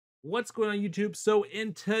What's going on, YouTube? So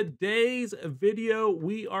in today's video,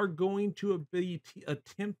 we are going to be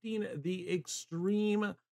attempting the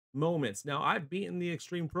extreme moments. Now, I've beaten the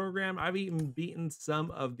extreme program. I've even beaten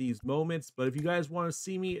some of these moments, but if you guys want to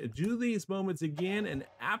see me do these moments again and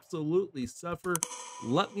absolutely suffer,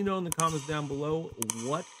 let me know in the comments down below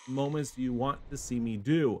what moments you want to see me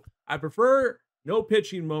do. I prefer no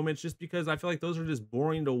pitching moments just because I feel like those are just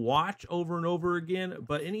boring to watch over and over again,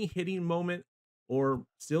 but any hitting moment or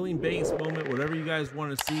stealing base moment, whatever you guys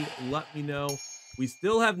want to see, let me know. We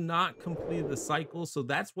still have not completed the cycle, so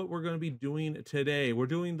that's what we're going to be doing today. We're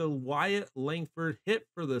doing the Wyatt Langford hit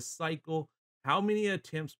for the cycle. How many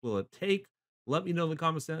attempts will it take? Let me know in the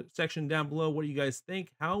comment section down below. What do you guys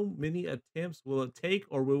think? How many attempts will it take,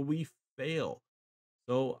 or will we fail?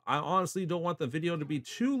 So I honestly don't want the video to be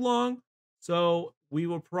too long, so we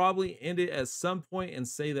will probably end it at some point and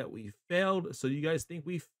say that we failed. So you guys think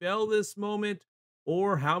we failed this moment,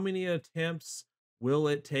 or how many attempts will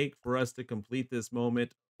it take for us to complete this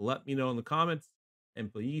moment? Let me know in the comments,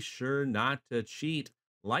 and be sure not to cheat.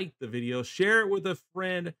 Like the video, share it with a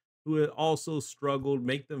friend who had also struggled,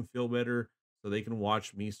 make them feel better so they can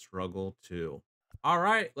watch me struggle too. All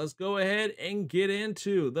right, let's go ahead and get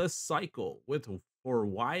into the cycle for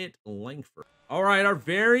Wyatt Langford. All right, our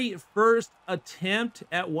very first attempt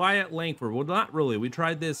at Wyatt Langford. Well, not really. We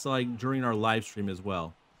tried this like during our live stream as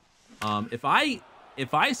well.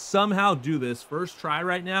 If I somehow do this first try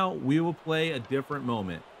right now, we will play a different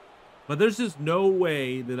moment. But there's just no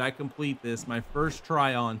way that I complete this my first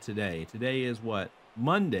try on today. Today is what?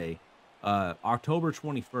 Monday, October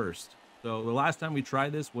 21st. So the last time we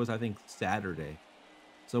tried this was, I think, Saturday.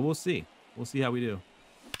 So we'll see. We'll see how we do.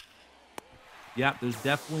 Yep, there's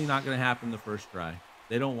definitely not going to happen the first try.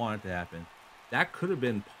 They don't want it to happen. That could have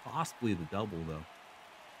been possibly the double, though.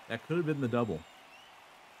 That could have been the double.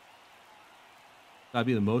 That'd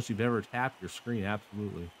be the most you've ever tapped your screen,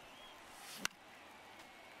 absolutely.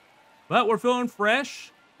 But we're feeling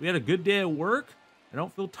fresh. We had a good day at work. I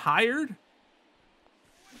don't feel tired.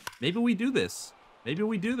 Maybe we do this. Maybe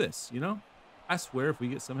we do this, you know? I swear if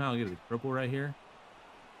we somehow get a triple right here.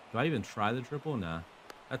 Do I even try the triple? Nah,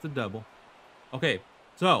 that's a double. Okay,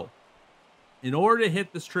 so in order to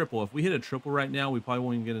hit this triple, if we hit a triple right now, we probably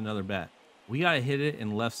won't even get another bat. We got to hit it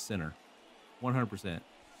in left center, 100%.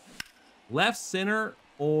 Left center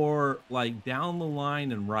or like down the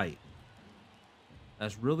line and right.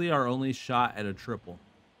 That's really our only shot at a triple.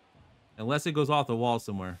 Unless it goes off the wall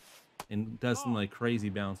somewhere and does some like crazy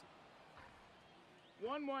bounce.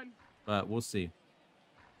 1-1. But we'll see.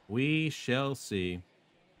 We shall see.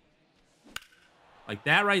 Like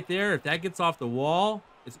that right there, if that gets off the wall,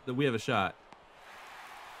 we have a shot.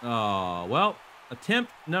 Oh, well,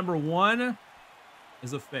 attempt number 1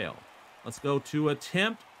 is a fail. Let's go to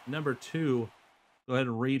attempt number 2. Go ahead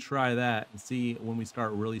and retry that and see when we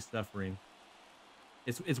start really suffering.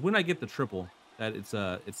 It's when I get the triple that it's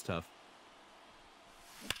tough.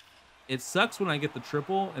 It sucks when I get the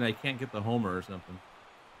triple and I can't get the homer or something.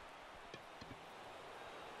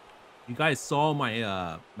 You guys saw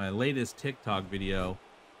my my latest TikTok video.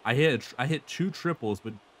 I hit 2 triples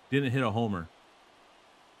but didn't hit a homer.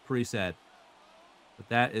 Pretty sad. But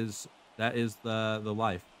that is the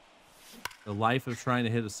life. The life of trying to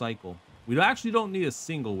hit a cycle. We actually don't need a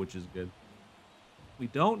single, which is good. We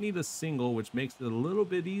don't need a single, which makes it a little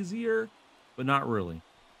bit easier, but not really.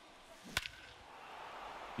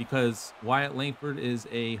 Because Wyatt Langford is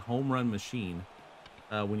a home run machine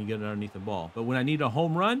when you get it underneath the ball. But when I need a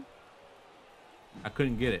home run, I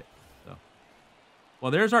couldn't get it. So, well,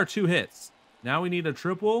 there's our 2 hits. Now we need a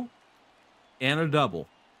triple and a double.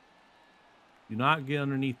 Do not get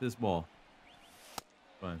underneath this ball.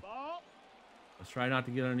 Fine. Let's try not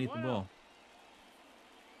to get underneath the ball.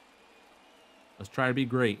 Let's try to be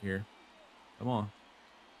great here. Come on.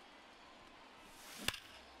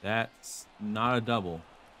 That's not a double,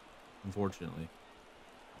 unfortunately.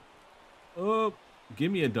 Oh,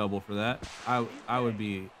 give me a double for that. I would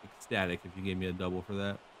be ecstatic if you gave me a double for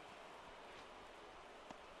that.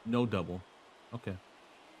 No double. Okay.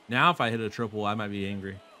 Now if I hit a triple, I might be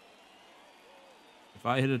angry. If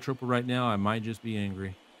I hit a triple right now, I might just be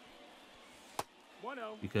angry.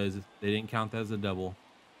 Because they didn't count that as a double.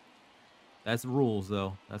 That's the rules,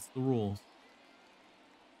 though. That's the rules.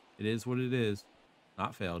 It is what it is.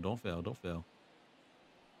 Not fail. Don't fail. Don't fail.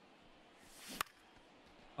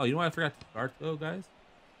 Oh, you know what I forgot to start, though, guys?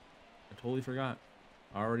 I totally forgot.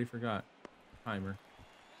 I already forgot. Timer.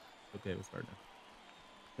 Okay, we'll start now.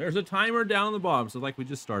 There's a timer down the bottom, so like we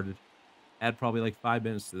just started. Add probably like 5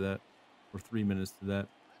 minutes to that. Or 3 minutes to that.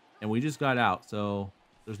 And we just got out, so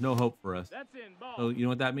there's no hope for us. So you know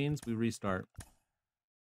what that means? We restart.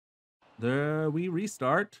 There we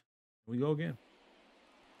restart. We go again.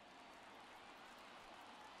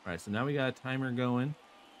 All right, so now we got a timer going.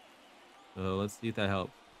 So let's see if that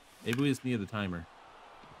helps. Maybe we just need the timer.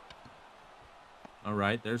 All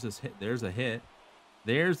right, there's this hit. There's a hit.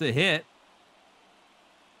 There's a hit.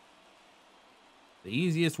 The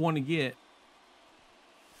easiest one to get.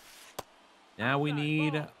 Now we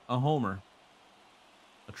need a homer,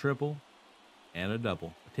 a triple, and a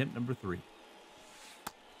double. Attempt number 3.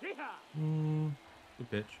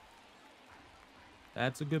 Good pitch.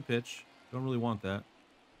 That's a good pitch. Don't really want that.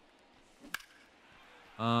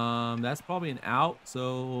 That's probably an out.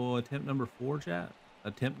 So attempt number 4, chat.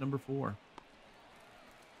 Attempt number 4.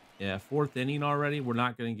 Yeah, 4th inning already. We're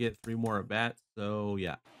not going to get 3 more at bats. So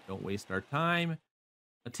yeah, don't waste our time.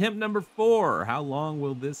 Attempt number 4. How long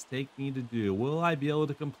will this take me to do? Will I be able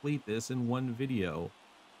to complete this in one video?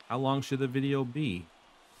 How long should the video be?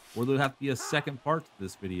 Will there have to be a second part to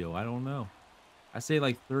this video? I don't know. I say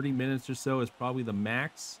like 30 minutes or so is probably the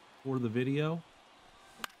max for the video.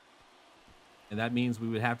 And that means we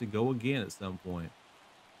would have to go again at some point.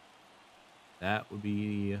 That would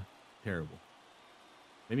be terrible.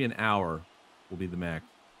 Maybe an hour will be the max.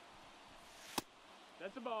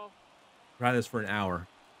 That's a ball. Try this for an hour.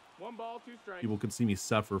 1 ball, 2 strikes. People could see me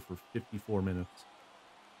suffer for 54 minutes.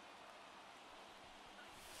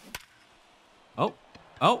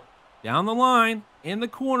 Oh, down the line, in the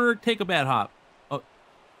corner, take a bat hop. Oh,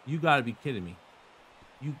 you gotta be kidding me.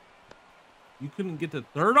 You couldn't get to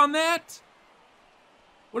third on that?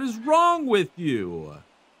 What is wrong with you?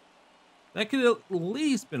 That could have at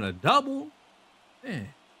least been a double. Man.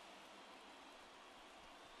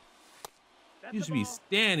 You should be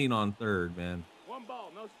standing on third, man. 1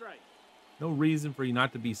 ball, no strike. No reason for you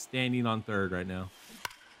not to be standing on third right now.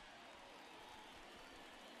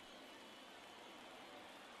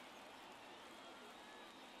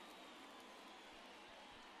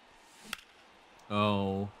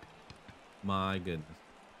 Oh my goodness.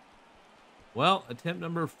 Well, attempt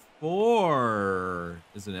number 4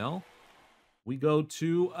 is an L. We go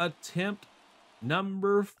to attempt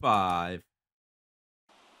number 5.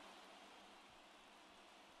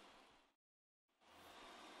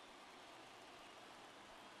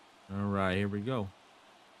 All right, here we go.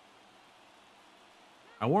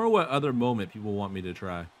 I wonder what other moment people want me to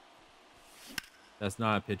try. That's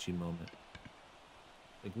not a pitching moment.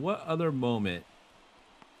 Like, what other moment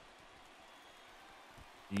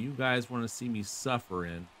do you guys want to see me suffer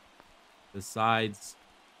in besides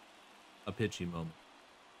a pitching moment?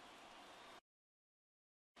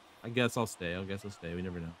 I guess I'll stay. We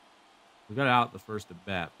never know. We got out the first at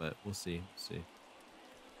bat, but we'll see.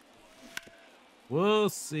 We'll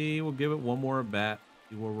see. We'll give it one more at bat.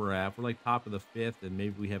 See where we're at. We're like top of the 5th, and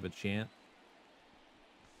maybe we have a chance.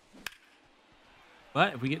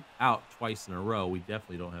 But if we get out twice in a row, we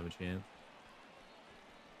definitely don't have a chance.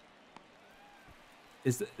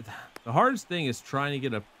 The hardest thing is trying to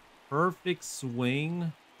get a perfect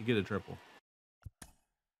swing to get a triple.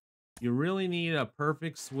 You really need a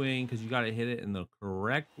perfect swing because you got to hit it in the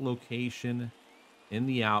correct location in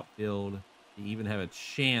the outfield to even have a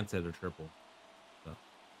chance at a triple. So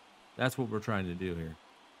that's what we're trying to do here,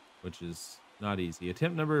 which is not easy.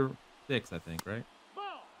 Attempt number 6, I think, right?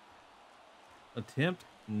 Ball. Attempt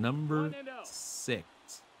number 6.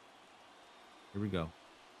 Here we go.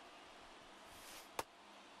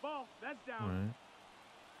 Ball, that's down. All right.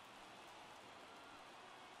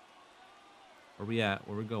 Where we at?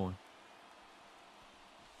 Where we going?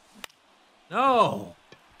 No!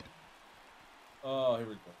 Oh, here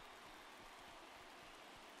we go.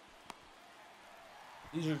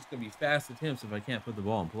 These are just going to be fast attempts if I can't put the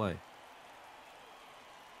ball in play.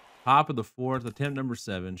 Top of the 4th, attempt number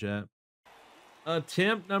 7, chat.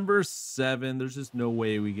 Attempt number 7. There's just no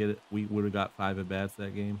way we get it. We would have got 5 at bats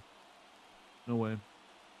that game. No way.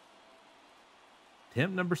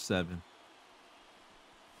 Attempt number 7.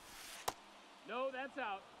 No, that's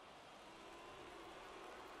out.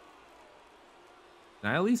 Can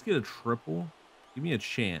I at least get a triple? Give me a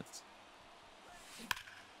chance.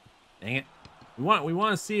 Dang it. We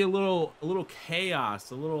want to see a little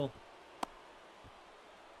chaos, we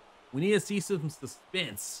need to see some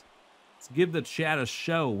suspense. Let's give the chat a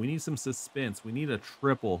show. We need some suspense. We need a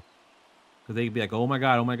triple. Because they could be like, oh my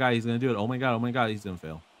god, he's gonna do it. Oh my god, he's gonna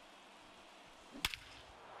fail.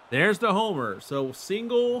 There's the homer. So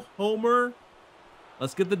single, homer.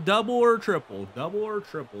 Let's get the double or triple. Double or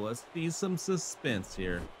triple. Let's see some suspense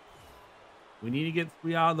here. We need to get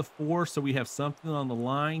 3 out of the 4 so we have something on the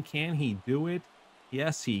line. Can he do it?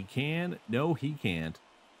 Yes, he can. No, he can't.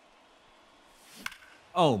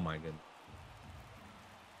 Oh my goodness.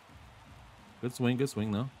 Good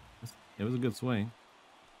swing though. It was a good swing.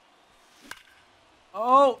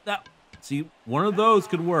 Oh, see, one of those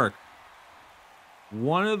could work.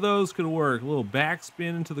 One of those could work. A little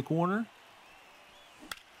backspin into the corner.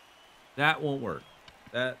 That won't work.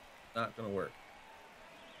 That's not going to work.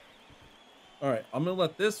 All right, I'm going to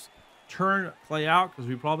let this turn play out because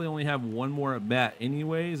we probably only have one more at bat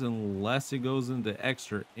anyways, unless it goes into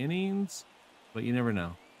extra innings. But you never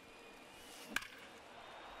know.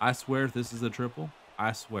 I swear if this is a triple,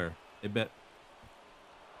 I swear. I bet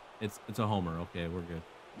it's a homer. Okay, we're good.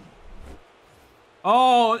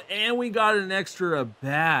 Oh, and we got an extra at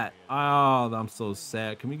bat. Oh, I'm so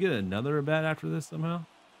sad. Can we get another at bat after this somehow?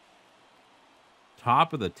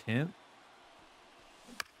 Top of the 10th?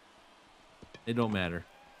 It don't matter.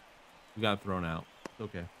 We got thrown out. It's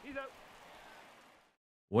okay.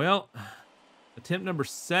 Well, attempt number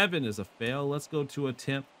 7 is a fail. Let's go to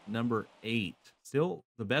attempt number 8. Still,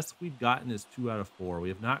 the best we've gotten is 2 out of 4. We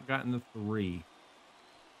have not gotten the 3.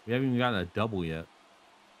 We haven't even gotten a double yet.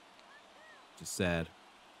 Which is sad.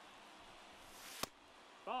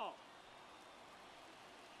 Ball.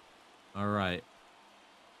 All right.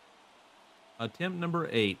 Attempt number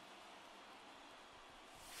 8.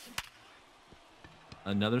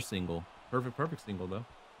 Another single. Perfect single, though.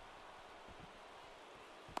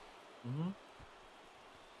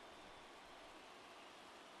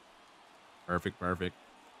 Perfect.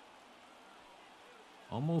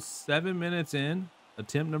 Almost 7 minutes in.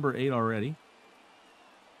 Attempt number 8 already.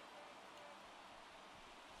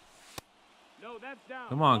 No, that's down.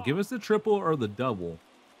 Come on, Ball. give us the triple or the double.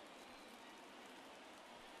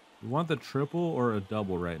 We want the triple or a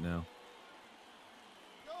double right now.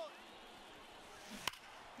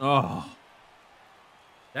 Oh.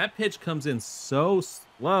 That pitch comes in so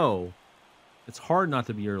slow. It's hard not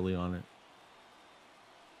to be early on it.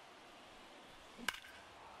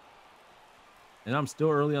 And I'm still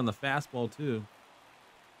early on the fastball, too.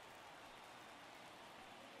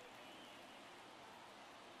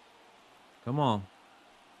 Come on.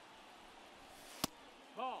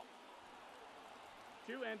 Ball.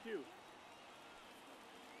 2-2.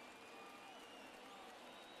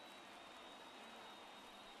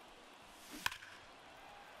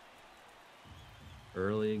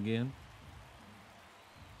 Early again.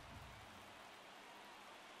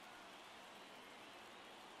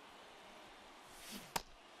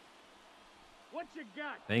 What you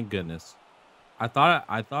got? Thank goodness. I thought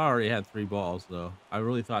I already had 3 balls though. I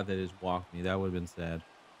really thought they just walked me. That would have been sad.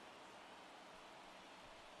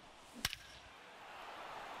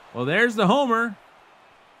 Well, there's the homer.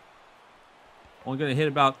 Only gonna hit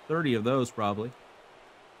about 30 of those probably.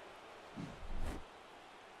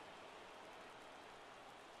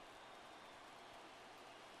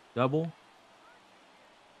 Double.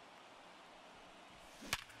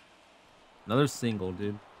 Another single,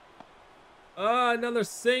 dude. Another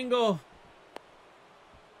single.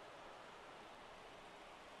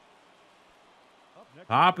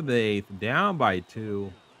 Top of the 8th, down by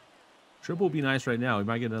 2. Triple would be nice right now. We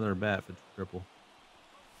might get another bat for triple.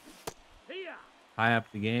 High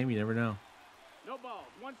up the game, you never know. No balls,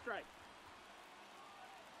 1 strike.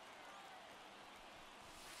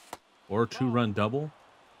 Or a 2-run double.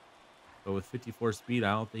 But with 54 speed,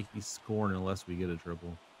 I don't think he's scoring unless we get a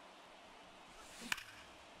triple.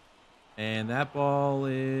 And that ball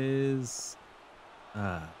is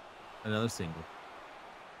another single.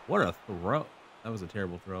 What a throw. That was a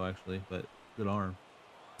terrible throw, actually, but good arm.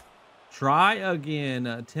 Try again.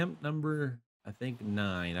 Attempt number, I think,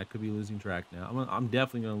 9. I could be losing track now. I'm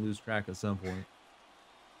definitely going to lose track at some point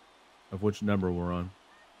of which number we're on.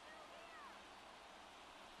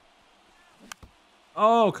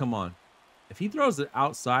 Oh, come on. If he throws it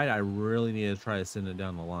outside, I really need to try to send it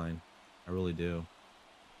down the line. I really do.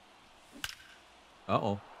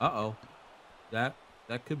 Uh-oh. That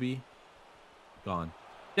could be gone.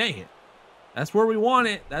 Dang it. That's where we want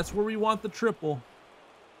it. That's where we want the triple.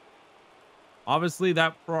 Obviously,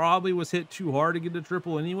 that probably was hit too hard to get the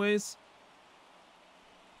triple anyways.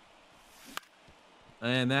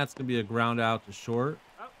 And that's going to be a ground out to short.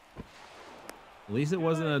 At least it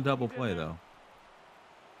wasn't a double play, though.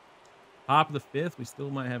 Top of the 5th, we still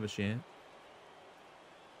might have a chance.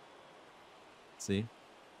 Let's see.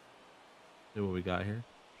 See what we got here.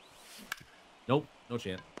 Nope, no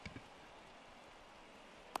chance.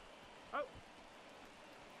 How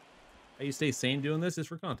you stay sane doing this is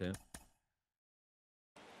for content.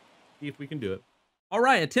 See if we can do it. All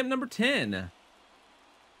right, attempt number 10.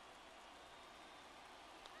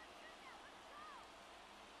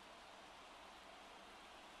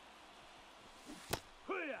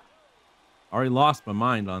 Already lost my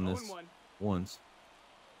mind on this once.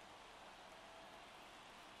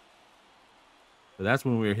 But that's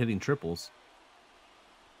when we were hitting triples.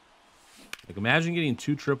 Like, imagine getting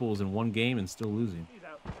 2 triples in one game and still losing. He's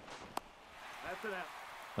out. That's it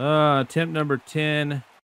out. Attempt number 10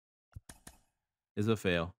 is a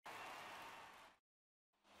fail.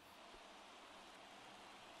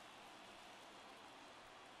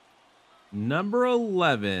 Number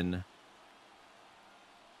 11.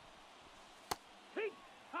 Hey,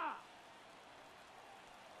 ha.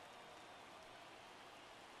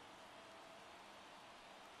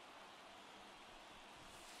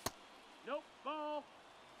 Nope, ball.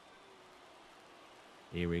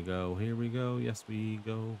 Here we go. Here we go. Yes, we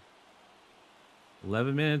go.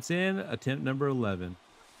 11 minutes in. Attempt number 11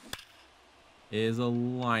 is a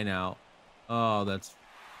line out. Oh, that's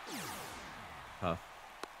tough.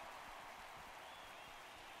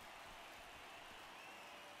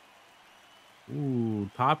 Ooh,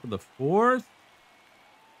 top of the 4th.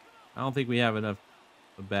 I don't think we have enough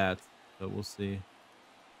bats, but we'll see.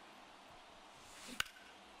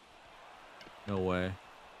 No way.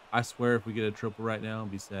 I swear if we get a triple right now, I'll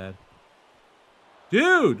be sad.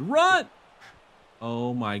 Dude, run!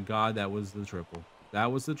 Oh my God, that was the triple. That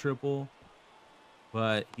was the triple,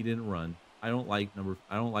 but he didn't run. I don't like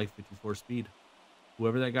 54 speed.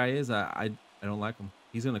 Whoever that guy is, I don't like him.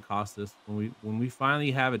 He's gonna cost us when we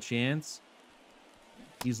finally have a chance.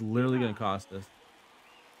 He's literally gonna cost us.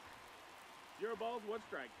 0 balls, 1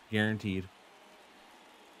 strike. Guaranteed.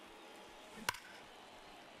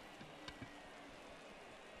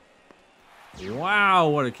 Wow,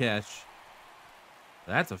 what a catch.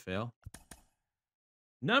 That's a fail.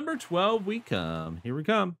 Number 12 we come. Here we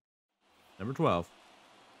come. Number 12.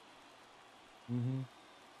 1-0.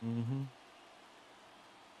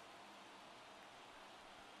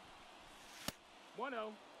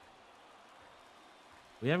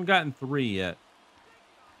 We haven't gotten 3 yet.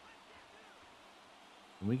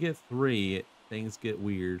 When we get 3, things get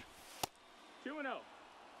weird. 2-0.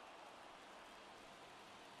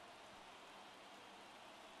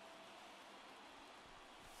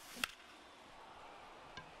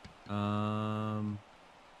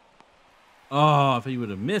 Oh, if he would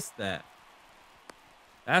have missed that.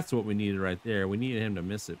 That's what we needed right there. We needed him to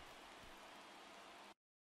miss it.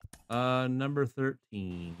 Number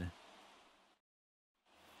 13.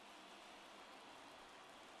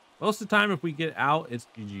 Most of the time, if we get out, it's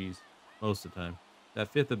GG's. Most of the time.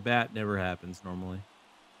 That 5th at bat never happens normally.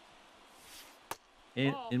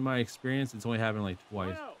 In my experience, it's only happened like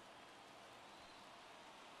twice. 1-0.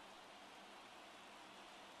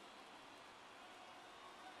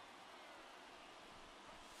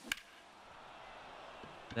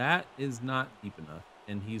 That is not deep enough.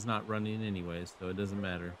 And he's not running anyways, so it doesn't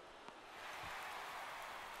matter.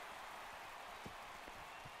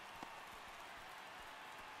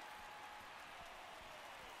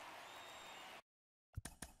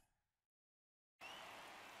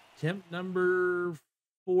 Attempt number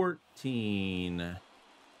 14.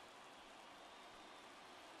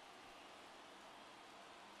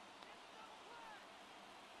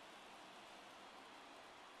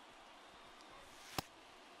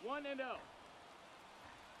 One and oh.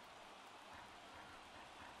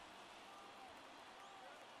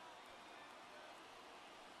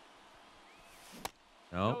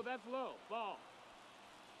 No. No, that's low. Ball.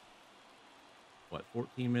 What,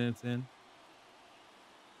 14 minutes in?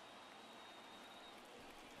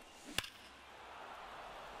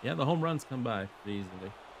 Yeah, the home runs come by pretty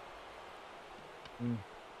easily.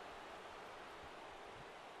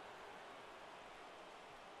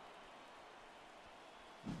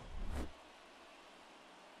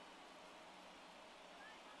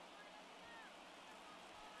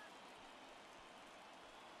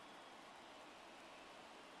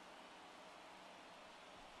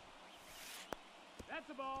 That's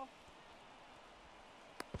a ball.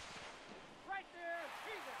 Right there.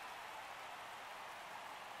 Jesus.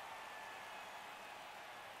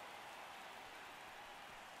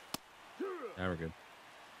 Now we're good.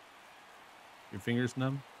 Your fingers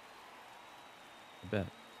numb? I bet.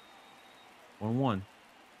 1-1.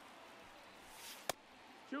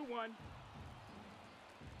 2-1.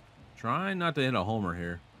 Trying not to hit a homer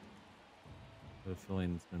here. I have a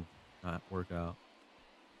feeling it's going to not work out.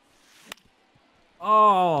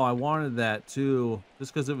 Oh, I wanted that too.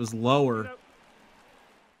 Just because it was lower.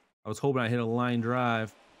 I was hoping I hit a line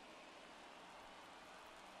drive.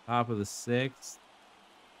 Top of the 6th.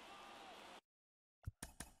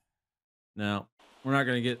 No, we're not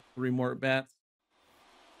going to get 3 more at bats.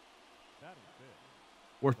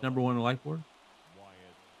 Fourth number 1 on the light board.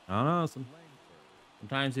 I don't know.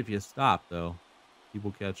 Sometimes if you stop, though,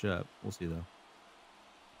 people catch up. We'll see, though.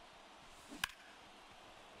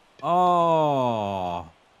 Oh,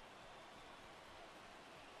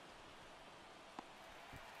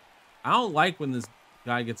 I don't like when this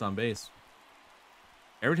guy gets on base.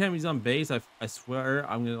 Every time he's on base, I swear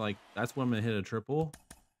I'm gonna like that's when I'm gonna hit a triple,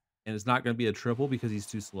 and it's not gonna be a triple because he's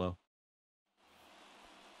too slow.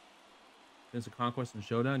 Finish the Conquest and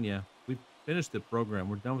Showdown. Yeah, we finished the program.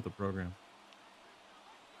 We're done with the program.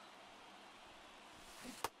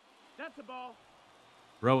 That's a ball.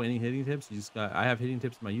 Bro, any hitting tips? You just got. I have hitting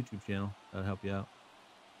tips on my YouTube channel. That'll help you out.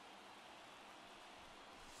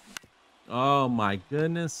 Oh my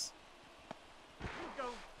goodness. Go.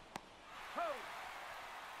 Ho.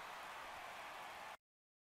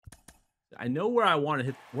 I know where I want to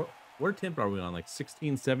hit. Where temp are we on? Like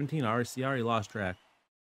 16, 17? I already lost track.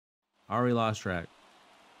 I already lost track.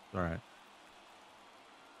 All right.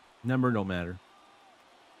 Number don't matter.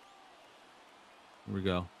 Here we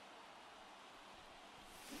go.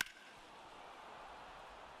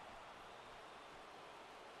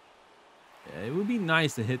 Yeah, it would be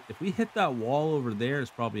nice to hit. If we hit that wall over there,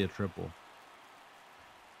 it's probably a triple.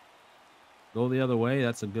 Go the other way.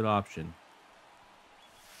 That's a good option.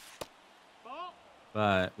 Ball.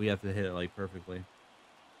 But we have to hit it like perfectly.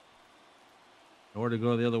 In order to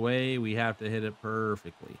go the other way, we have to hit it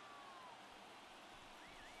perfectly.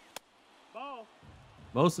 Ball.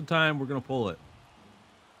 Most of the time, we're going to pull it.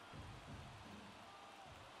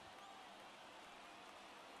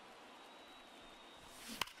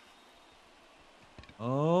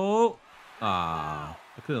 Oh. Ah.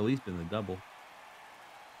 That could have at least been the double.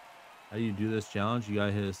 How do you do this challenge? You got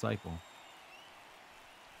to hit a cycle.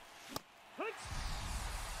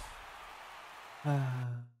 I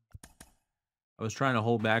was trying to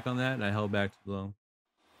hold back on that, and I held back too long.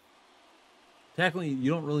 Technically, you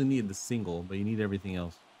don't really need the single, but you need everything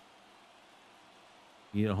else.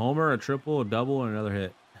 You need a homer, a triple, a double, and another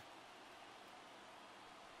hit.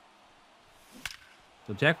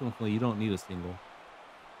 So technically, you don't need a single.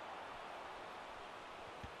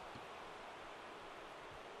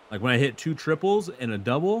 Like when I hit 2 triples and a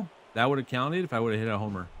double, that would have counted if I would have hit a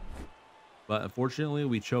homer. But unfortunately,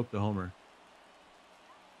 we choked the homer.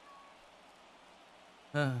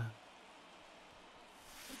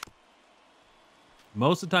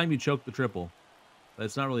 Most of the time, you choke the triple. But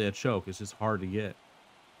it's not really a choke. It's just hard to get.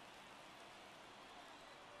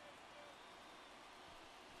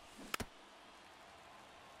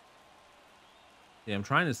 Yeah, I'm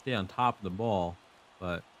trying to stay on top of the ball,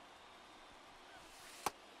 but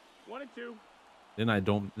 1 and 2. then I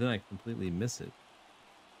completely miss it.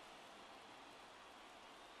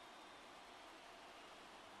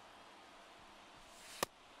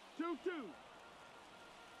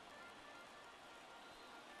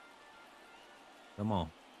 Come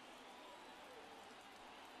on.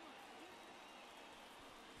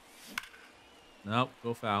 Nope,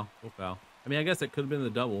 go foul. Go foul. I mean, I guess it could have been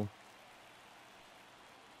the double.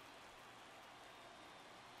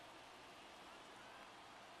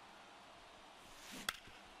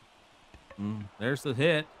 There's the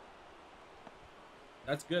hit.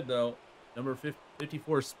 That's good though. Number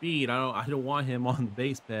 54 speed. I don't want him on the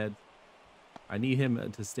base pad. I need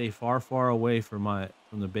him to stay far, far away from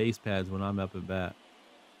the base pads when I'm up at bat.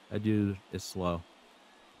 That dude is slow.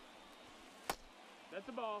 That's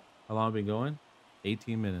the ball. How long have we been going?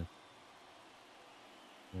 18 minutes.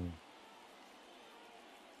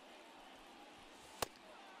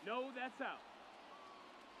 No, that's out.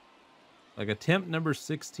 Like attempt number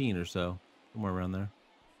 16 or so. Somewhere around there.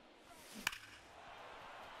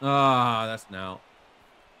 Ah, that's an out.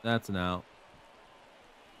 That's an out.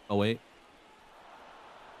 Oh, wait.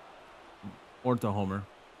 Or it's a homer.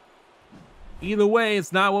 Either way,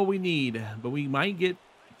 it's not what we need. But we might get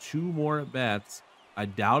 2 more at-bats. I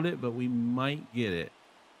doubt it, but we might get it.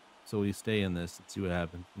 So we stay in this and see what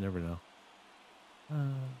happens. You never know.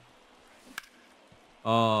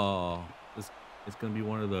 Oh, it's going to be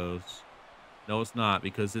one of those. No, it's not,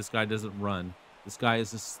 because this guy doesn't run. This guy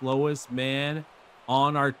is the slowest man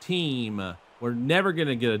on our team. We're never going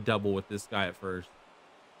to get a double with this guy at first.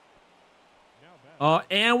 Oh,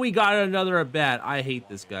 and we got another at bat. I hate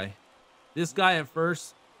this guy. This guy at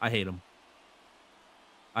first, I hate him.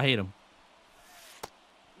 I hate him.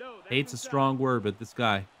 No, Hate's a strong word, but this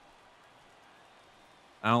guy,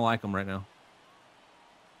 I don't like him right now.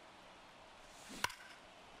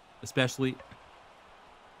 Especially,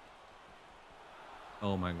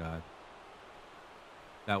 oh my God.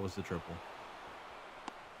 That was the triple.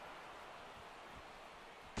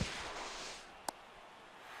 Got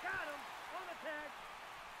him on the tag.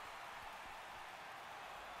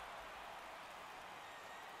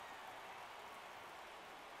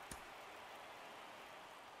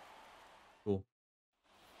 Cool.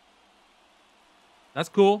 That's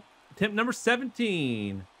cool. Attempt number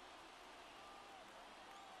 17.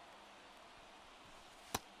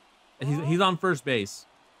 He's on first base.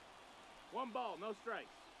 1 ball, no strikes.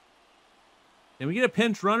 Can we get a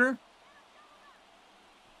pinch runner?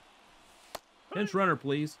 Pinch runner,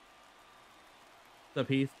 please. What's up,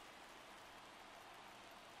 Heath?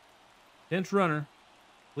 Pinch runner,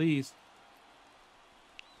 please.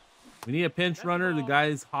 We need a pinch runner. The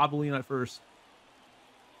guy's hobbling at first.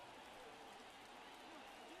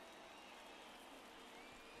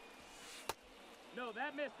 No,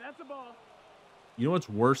 that missed. That's a ball. You know what's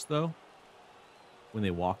worse, though? When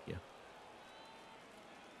they walk you.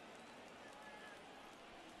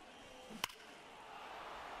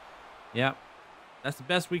 Yeah. That's the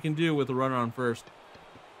best we can do with a runner on first.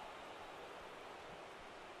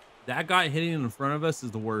 That guy hitting in front of us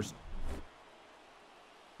is the worst.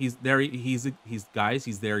 He's there. He's guys.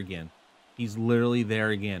 He's there again. He's literally there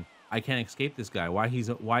again. I can't escape this guy. Why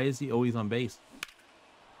is he always on base?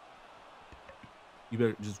 You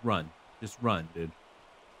better just run. Just run, dude.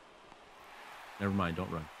 Never mind.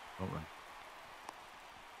 Don't run. Don't run.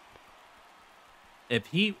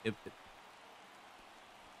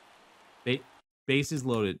 Base is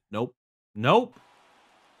loaded. Nope. Nope.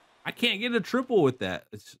 I can't get a triple with that.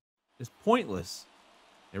 It's pointless.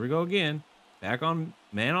 Here we go again. Back on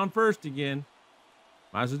man on first again.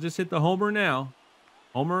 Might as well just hit the homer now.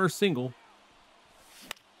 Homer or single.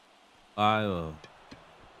 Okay,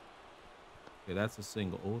 that's a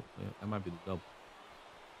single. Oh, yeah, that might be the double.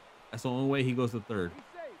 That's the only way he goes to third.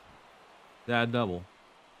 That a double.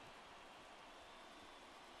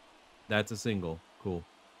 That's a single. Cool.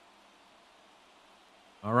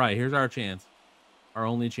 All right, here's our chance. Our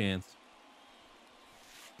only chance.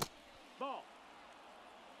 Ball.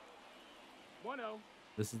 1-0.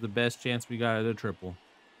 This is the best chance we got at a triple.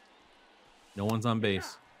 No one's on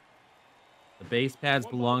base. The base pads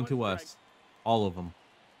belong to us. All of them.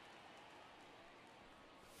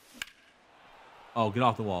 Oh, get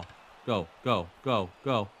off the wall. Go, go, go,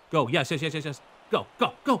 go, go. Yes, yes, yes, yes, yes. Go,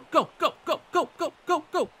 go, go, go, go, go, go, go, go,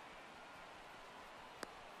 go.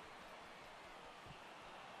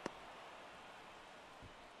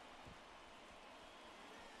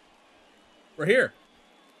 We're here.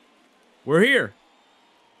 We're here.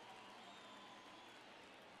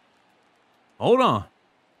 Hold on.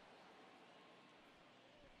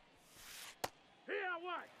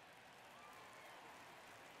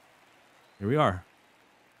 Here we are.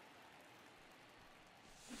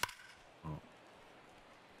 Oh.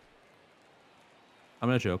 I'm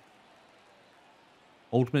gonna choke.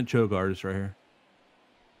 Ultimate choke artist right here.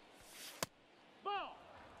 Ball.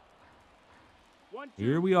 1-2.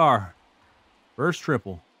 Here we are. First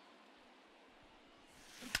triple.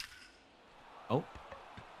 Oh.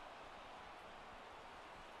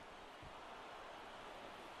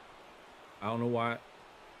 I don't know why.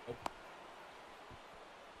 Oh.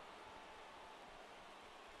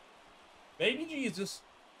 Baby Jesus.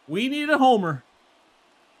 We need a homer.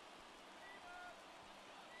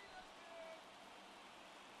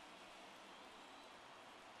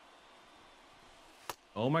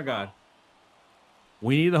 Oh my God.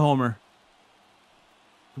 We need a homer.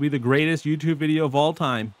 Could be the greatest YouTube video of all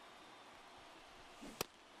time.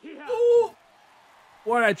 Ooh.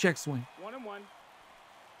 Why did I check swing? 1-1.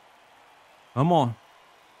 Come on.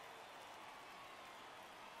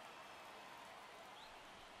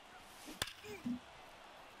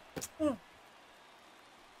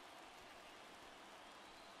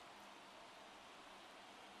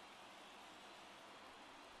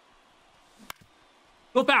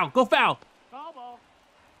 Go foul. Go foul. Foul ball.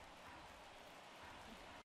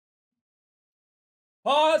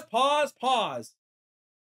 Pause, pause, pause.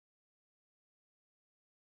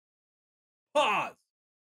 Pause.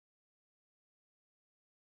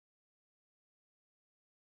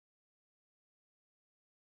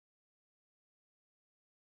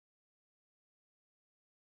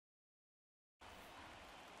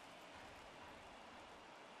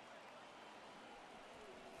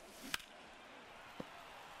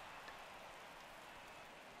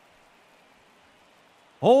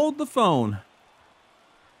 Hold the phone.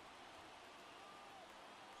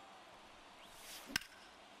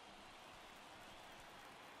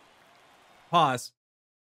 Pause.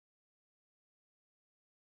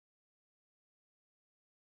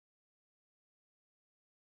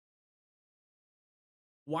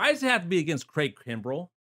 Why does it have to be against Craig Kimbrell?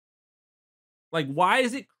 Like, why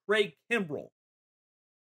is it Craig Kimbrell?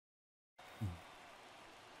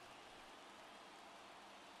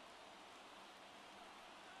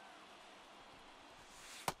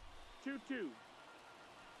 2-2.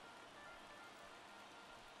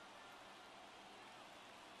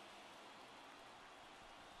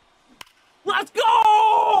 Let's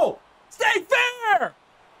go! Stay fair!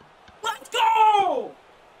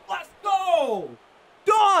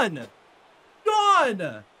 Done!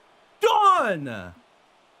 Done! Done!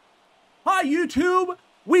 Hi, YouTube!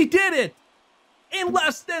 We did it! In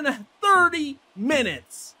less than 30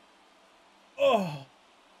 minutes! Oh!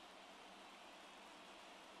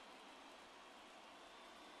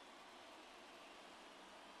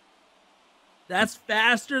 That's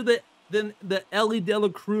faster than the Ellie De La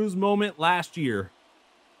Cruz moment last year.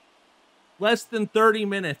 Less than 30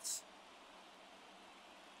 minutes.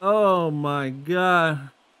 Oh my God.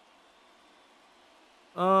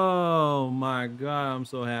 Oh my God, I'm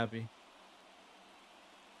so happy.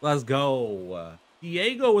 Let's go.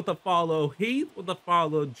 Diego with a follow. Heath with a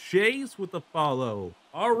follow. Jace with a follow.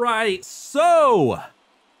 All right, so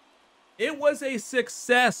it was a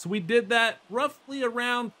success. We did that roughly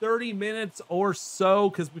around 30 minutes or so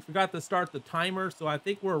because we forgot to start the timer. So I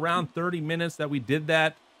think we're around 30 minutes that we did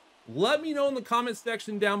that. Let me know in the comment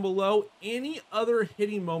section down below any other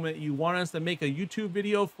hitting moment you want us to make a YouTube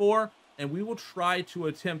video for, and we will try to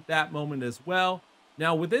attempt that moment as well.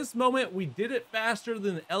 Now, with this moment, we did it faster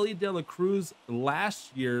than Ellie De La Cruz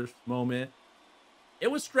last year's moment.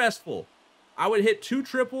 It was stressful. I would hit 2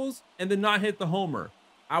 triples and then not hit the homer.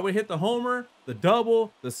 I would hit the homer, the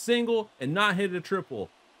double, the single, and not hit a triple.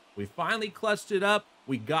 We finally clutched it up.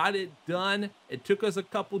 We got it done. It took us a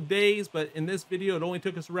couple days, but in this video, it only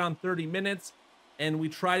took us around 30 minutes. And we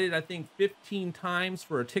tried it, I think, 15 times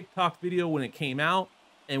for a TikTok video when it came out,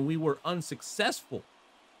 and we were unsuccessful.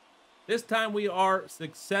 This time we are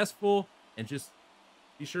successful, and just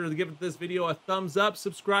be sure to give this video a thumbs up,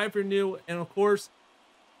 subscribe if you're new, and of course,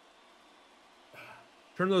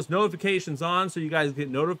 turn those notifications on so you guys get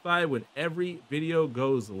notified when every video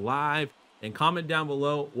goes live, and comment down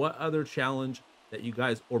below what other challenge that you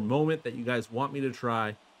guys or moment that you guys want me to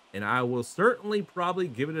try, and I will certainly probably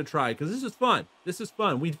give it a try because this is fun. This is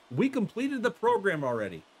fun. We completed the program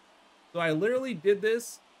already. So I literally did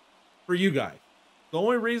this for you guys. The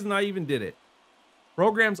only reason I even did it.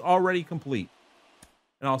 Program's already complete.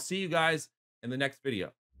 And I'll see you guys in the next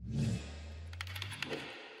video.